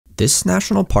This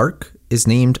national park is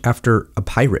named after a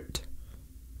pirate.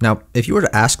 Now, if you were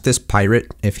to ask this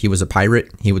pirate if he was a pirate,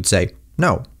 he would say,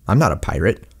 "No, I'm not a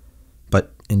pirate."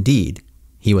 But indeed,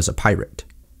 he was a pirate.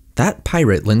 That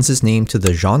pirate lends his name to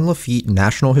the Jean Lafitte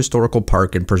National Historical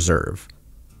Park and Preserve.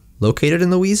 Located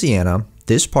in Louisiana,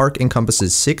 this park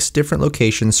encompasses 6 different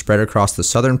locations spread across the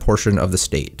southern portion of the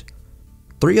state.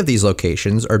 3 of these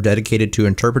locations are dedicated to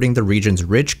interpreting the region's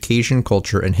rich Cajun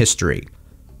culture and history.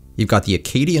 You've got the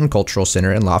Acadian Cultural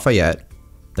Center in Lafayette,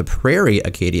 the Prairie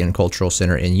Acadian Cultural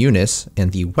Center in Eunice,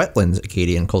 and the Wetlands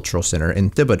Acadian Cultural Center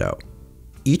in Thibodaux.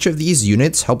 Each of these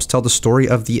units helps tell the story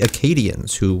of the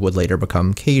Acadians, who would later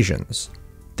become Cajuns.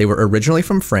 They were originally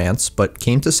from France, but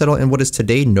came to settle in what is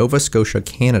today Nova Scotia,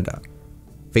 Canada.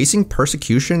 Facing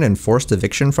persecution and forced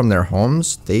eviction from their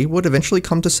homes, they would eventually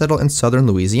come to settle in southern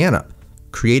Louisiana,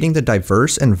 creating the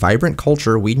diverse and vibrant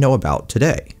culture we know about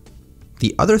today.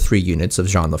 The other 3 units of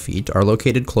Jean Lafitte are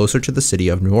located closer to the city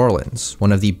of New Orleans,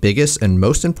 one of the biggest and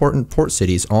most important port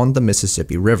cities on the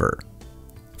Mississippi River.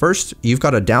 First, you've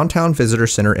got a downtown visitor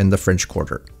center in the French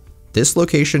Quarter. This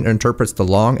location interprets the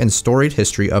long and storied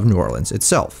history of New Orleans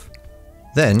itself.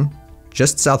 Then,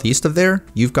 just southeast of there,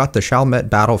 you've got the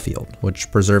Chalmette Battlefield,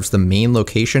 which preserves the main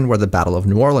location where the Battle of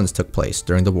New Orleans took place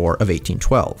during the War of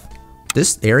 1812.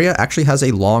 This area actually has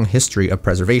a long history of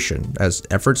preservation, as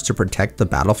efforts to protect the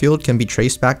battlefield can be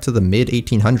traced back to the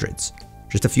mid-1800s,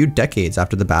 just a few decades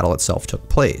after the battle itself took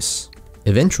place.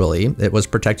 Eventually, it was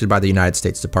protected by the United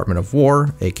States Department of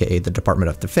War, aka the Department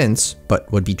of Defense,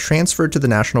 but would be transferred to the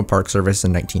National Park Service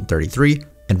in 1933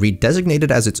 and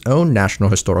redesignated as its own National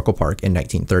Historical Park in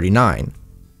 1939.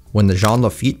 When the Jean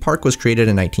Lafitte Park was created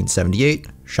in 1978,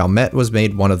 Chalmette was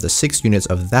made one of the 6 units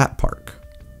of that park.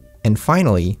 And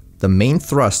finally, the main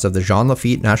thrust of the Jean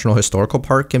Lafitte National Historical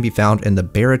Park can be found in the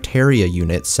Barataria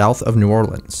unit south of New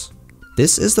Orleans.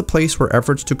 This is the place where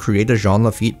efforts to create a Jean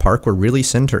Lafitte Park were really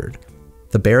centered.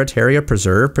 The Barataria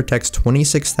Preserve protects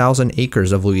 26,000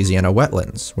 acres of Louisiana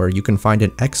wetlands, where you can find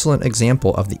an excellent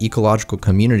example of the ecological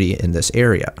community in this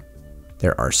area.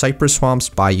 There are cypress swamps,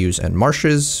 bayous, and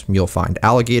marshes. You'll find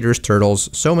alligators,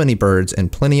 turtles, so many birds,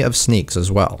 and plenty of snakes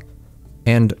as well.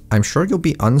 And I'm sure you'll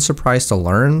be unsurprised to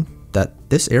learn that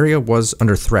this area was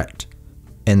under threat,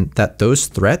 and that those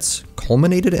threats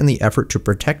culminated in the effort to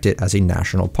protect it as a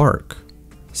national park.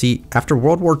 See, after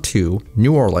World War II,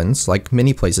 New Orleans, like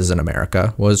many places in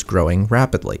America, was growing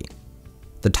rapidly.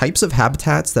 The types of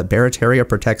habitats that Barataria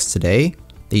protects today,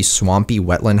 these swampy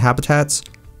wetland habitats,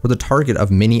 were the target of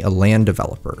many a land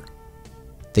developer.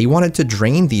 They wanted to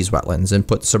drain these wetlands and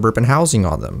put suburban housing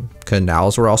on them.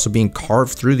 Canals were also being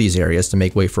carved through these areas to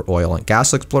make way for oil and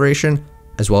gas exploration,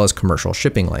 as well as commercial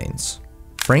shipping lanes.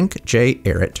 Frank J.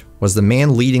 Arrett was the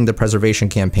man leading the preservation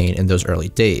campaign in those early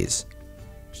days.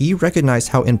 He recognized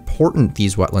how important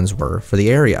these wetlands were for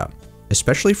the area,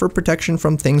 especially for protection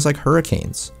from things like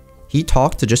hurricanes. He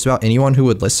talked to just about anyone who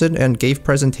would listen and gave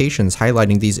presentations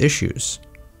highlighting these issues.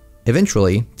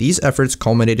 Eventually, these efforts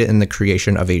culminated in the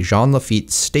creation of a Jean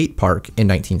Lafitte State Park in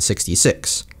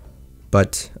 1966.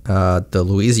 But the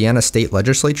Louisiana State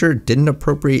Legislature didn't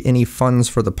appropriate any funds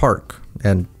for the park,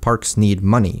 and parks need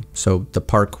money, so the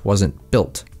park wasn't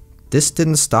built. This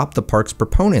didn't stop the park's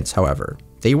proponents, however.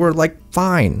 They were like,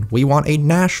 fine, we want a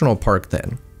national park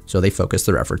then. So they focused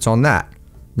their efforts on that.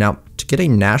 Now, to get a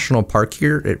national park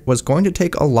here, it was going to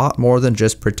take a lot more than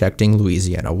just protecting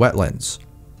Louisiana wetlands.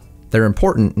 They're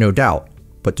important, no doubt,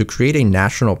 but to create a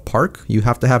national park, you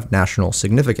have to have national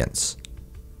significance.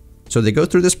 So they go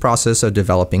through this process of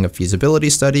developing a feasibility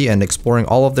study and exploring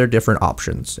all of their different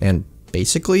options, and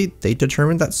basically, they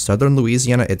determined that southern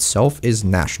Louisiana itself is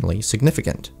nationally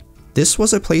significant. This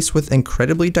was a place with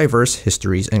incredibly diverse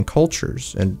histories and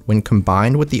cultures, and when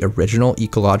combined with the original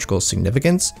ecological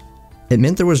significance, it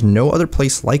meant there was no other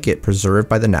place like it preserved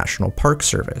by the National Park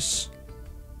Service.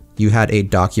 You had a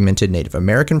documented Native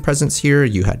American presence here,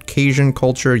 you had Cajun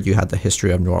culture, you had the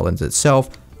history of New Orleans itself,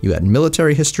 you had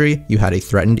military history, you had a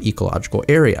threatened ecological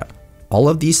area. All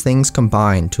of these things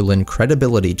combined to lend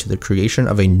credibility to the creation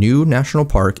of a new national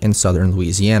park in southern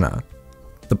Louisiana.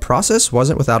 The process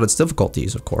wasn't without its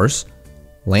difficulties, of course.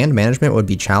 Land management would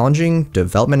be challenging,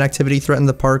 development activity threatened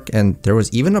the park, and there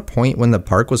was even a point when the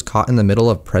park was caught in the middle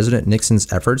of President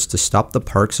Nixon's efforts to stop the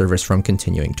Park Service from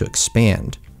continuing to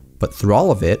expand. But through all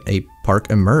of it, a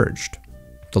park emerged.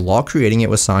 The law creating it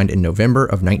was signed in November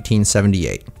of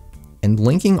 1978. And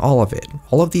linking all of it,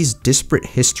 all of these disparate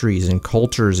histories and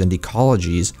cultures and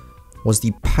ecologies, was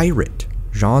the pirate,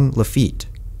 Jean Lafitte.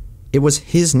 It was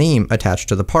his name attached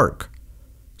to the park.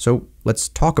 So let's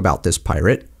talk about this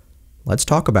pirate. Let's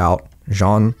talk about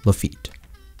Jean Lafitte.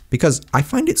 because I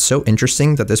find it so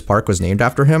interesting that this park was named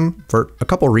after him for a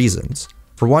couple reasons.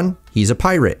 For one, he's a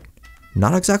pirate,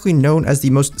 not exactly known as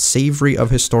the most savory of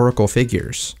historical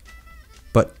figures.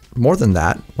 But more than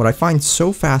that, what I find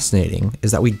so fascinating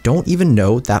is that we don't even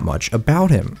know that much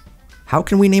about him. How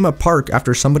can we name a park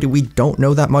after somebody we don't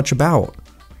know that much about?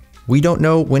 We don't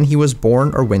know when he was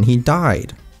born or when he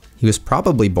died. He was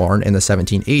probably born in the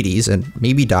 1780s and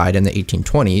maybe died in the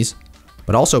 1820s,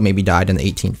 but also maybe died in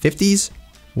the 1850s.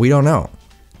 We don't know.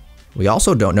 We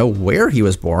also don't know where he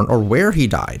was born or where he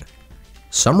died.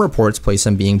 Some reports place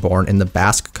him being born in the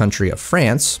Basque country of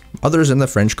France, others in the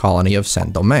French colony of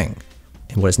Saint-Domingue,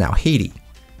 in what is now Haiti.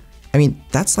 I mean,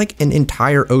 that's like an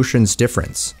entire ocean's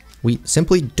difference. We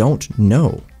simply don't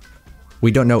know.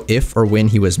 We don't know if or when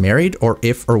he was married or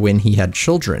if or when he had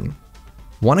children.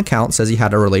 One account says he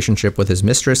had a relationship with his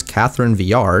mistress Catherine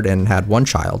Villard and had one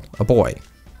child, a boy.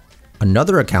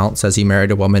 Another account says he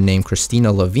married a woman named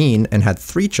Christina Levine and had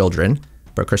 3 children,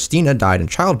 but Christina died in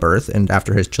childbirth, and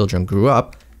after his children grew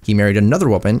up, he married another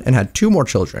woman and had 2 more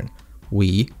children.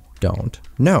 We don't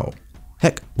know.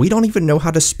 Heck, we don't even know how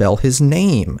to spell his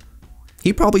name.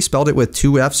 He probably spelled it with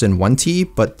 2 F's and 1 T,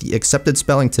 but the accepted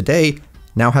spelling today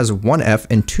now has 1 F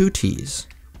and 2 T's.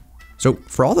 So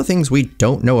for all the things we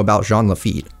don't know about Jean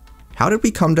Lafitte, how did we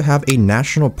come to have a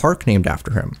national park named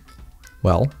after him?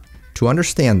 Well, to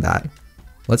understand that,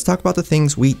 let's talk about the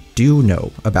things we do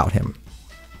know about him.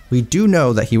 We do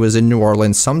know that he was in New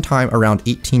Orleans sometime around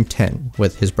 1810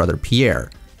 with his brother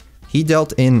Pierre. He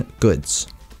dealt in goods,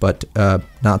 but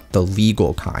not the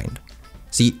legal kind.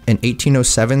 See, in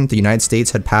 1807, the United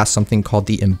States had passed something called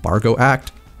the Embargo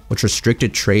Act, which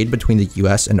restricted trade between the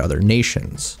US and other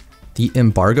nations. The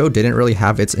embargo didn't really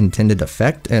have its intended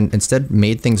effect and instead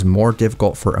made things more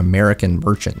difficult for American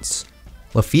merchants.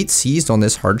 Lafitte seized on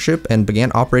this hardship and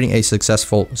began operating a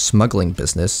successful smuggling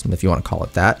business, if you want to call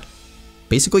it that.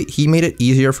 Basically, he made it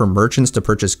easier for merchants to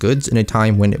purchase goods in a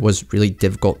time when it was really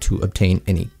difficult to obtain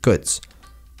any goods.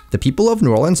 The people of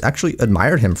New Orleans actually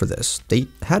admired him for this. They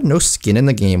had no skin in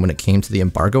the game when it came to the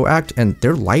Embargo Act, and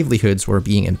their livelihoods were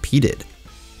being impeded.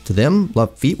 To them,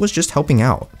 Lafitte was just helping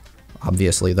out.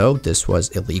 Obviously though, this was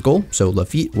illegal, so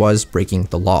Lafitte was breaking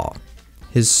the law.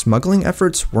 His smuggling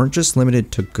efforts weren't just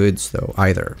limited to goods though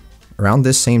either. Around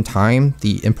this same time,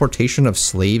 the importation of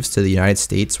slaves to the United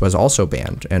States was also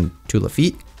banned, and to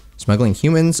Lafitte, smuggling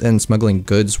humans and smuggling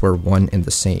goods were one and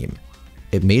the same.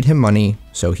 It made him money,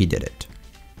 so he did it.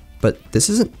 But this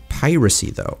isn't piracy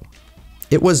though.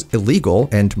 It was illegal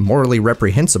and morally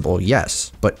reprehensible,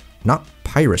 yes, but not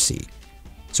piracy.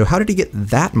 So how did he get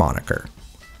that moniker?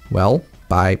 Well,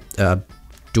 by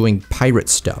doing pirate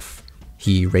stuff.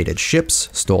 He raided ships,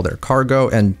 stole their cargo,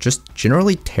 and just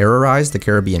generally terrorized the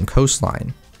Caribbean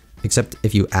coastline. Except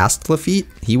if you asked Lafitte,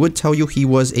 he would tell you he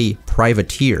was a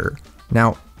privateer.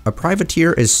 Now, a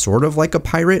privateer is sort of like a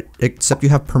pirate, except you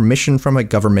have permission from a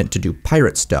government to do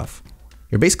pirate stuff.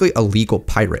 You're basically a legal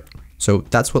pirate. So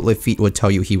that's what Lafitte would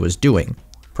tell you he was doing,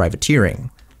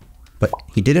 privateering. But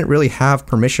he didn't really have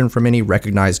permission from any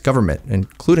recognized government,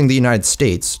 including the United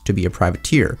States, to be a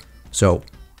privateer, so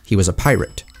he was a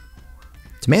pirate.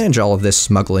 To manage all of this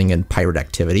smuggling and pirate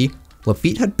activity,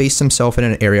 Lafitte had based himself in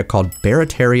an area called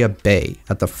Barataria Bay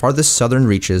at the farthest southern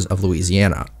reaches of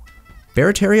Louisiana.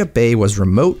 Barataria Bay was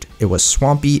remote, it was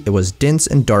swampy, it was dense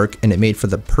and dark, and it made for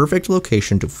the perfect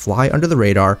location to fly under the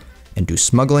radar and do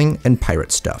smuggling and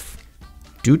pirate stuff.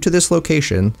 Due to this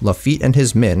location, Lafitte and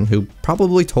his men, who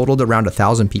probably totaled around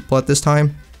 1,000 people at this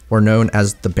time, were known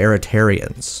as the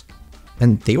Baratarians.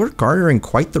 And they were garnering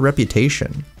quite the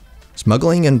reputation.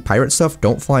 Smuggling and pirate stuff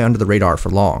don't fly under the radar for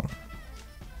long.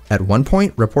 At one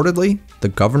point, reportedly, the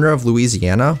governor of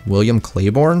Louisiana, William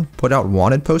Claiborne, put out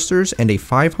wanted posters and a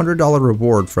 $500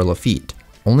 reward for Lafitte,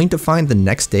 only to find the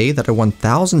next day that a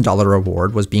 $1,000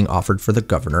 reward was being offered for the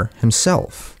governor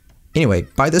himself. Anyway,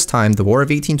 by this time, the War of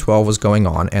 1812 was going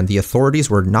on, and the authorities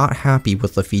were not happy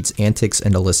with Lafitte's antics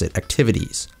and illicit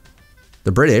activities.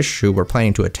 The British, who were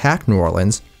planning to attack New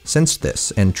Orleans, sensed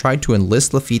this and tried to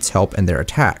enlist Lafitte's help in their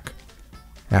attack.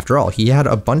 After all, he had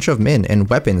a bunch of men and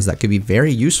weapons that could be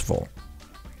very useful.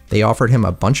 They offered him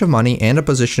a bunch of money and a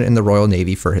position in the Royal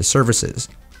Navy for his services.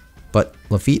 But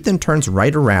Lafitte then turns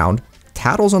right around,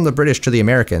 tattles on the British to the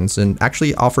Americans, and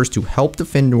actually offers to help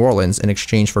defend New Orleans in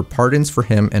exchange for pardons for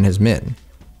him and his men.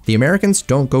 The Americans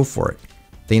don't go for it.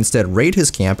 They instead raid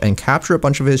his camp and capture a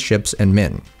bunch of his ships and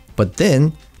men. But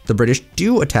then, the British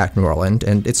do attack New Orleans,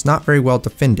 and it's not very well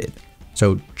defended.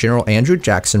 So General Andrew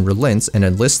Jackson relents and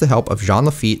enlists the help of Jean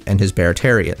Lafitte and his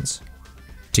Baratarians.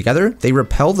 Together, they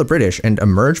repel the British and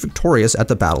emerge victorious at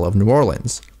the Battle of New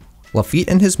Orleans. Lafitte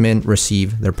and his men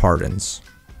receive their pardons.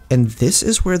 And this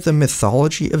is where the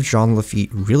mythology of Jean Lafitte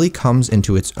really comes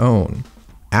into its own.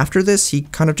 After this, he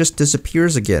kind of just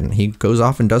disappears again. He goes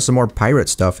off and does some more pirate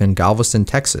stuff in Galveston,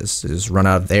 Texas, is run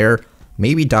out of there,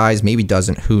 maybe dies, maybe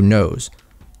doesn't, who knows.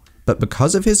 But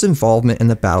because of his involvement in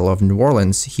the Battle of New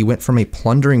Orleans, he went from a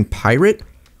plundering pirate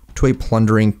to a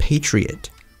plundering patriot.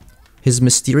 His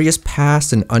mysterious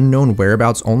past and unknown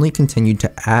whereabouts only continued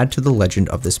to add to the legend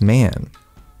of this man.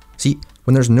 See,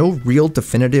 when there's no real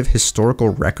definitive historical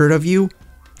record of you,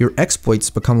 your exploits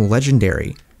become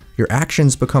legendary, your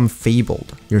actions become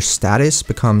fabled, your status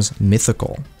becomes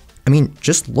mythical. I mean,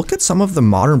 just look at some of the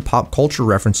modern pop culture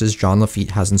references Jean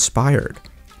Lafitte has inspired.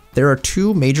 There are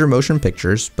 2 major motion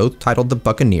pictures, both titled The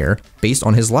Buccaneer, based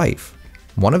on his life.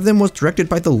 One of them was directed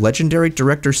by the legendary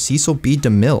director Cecil B.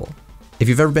 DeMille. If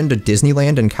you've ever been to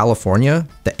Disneyland in California,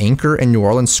 the anchor in New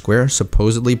Orleans Square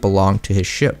supposedly belonged to his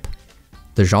ship.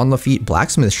 The Jean Lafitte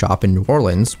blacksmith shop in New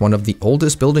Orleans, one of the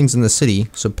oldest buildings in the city,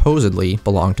 supposedly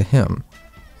belonged to him.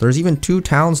 There's even 2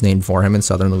 towns named for him in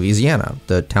southern Louisiana,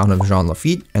 the town of Jean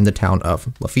Lafitte and the town of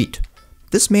Lafitte.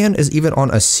 This man is even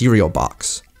on a cereal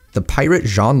box. The pirate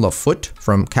Jean LaFoote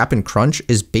from Cap'n Crunch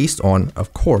is based on,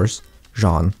 of course,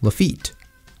 Jean Lafitte.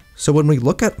 So when we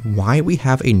look at why we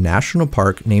have a national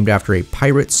park named after a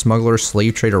pirate, smuggler,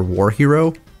 slave trader, war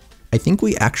hero, I think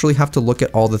we actually have to look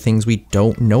at all the things we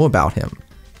don't know about him.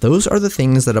 Those are the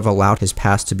things that have allowed his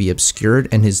past to be obscured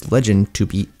and his legend to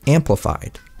be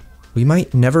amplified. We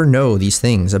might never know these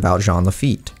things about Jean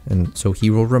Lafitte, and so he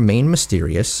will remain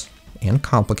mysterious and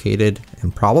complicated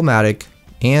and problematic,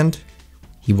 and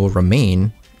he will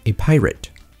remain a pirate.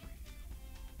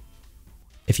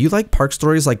 If you like park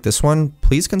stories like this one,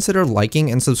 please consider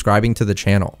liking and subscribing to the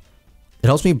channel. It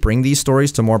helps me bring these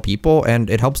stories to more people, and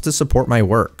it helps to support my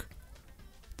work.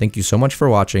 Thank you so much for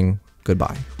watching.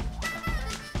 Goodbye.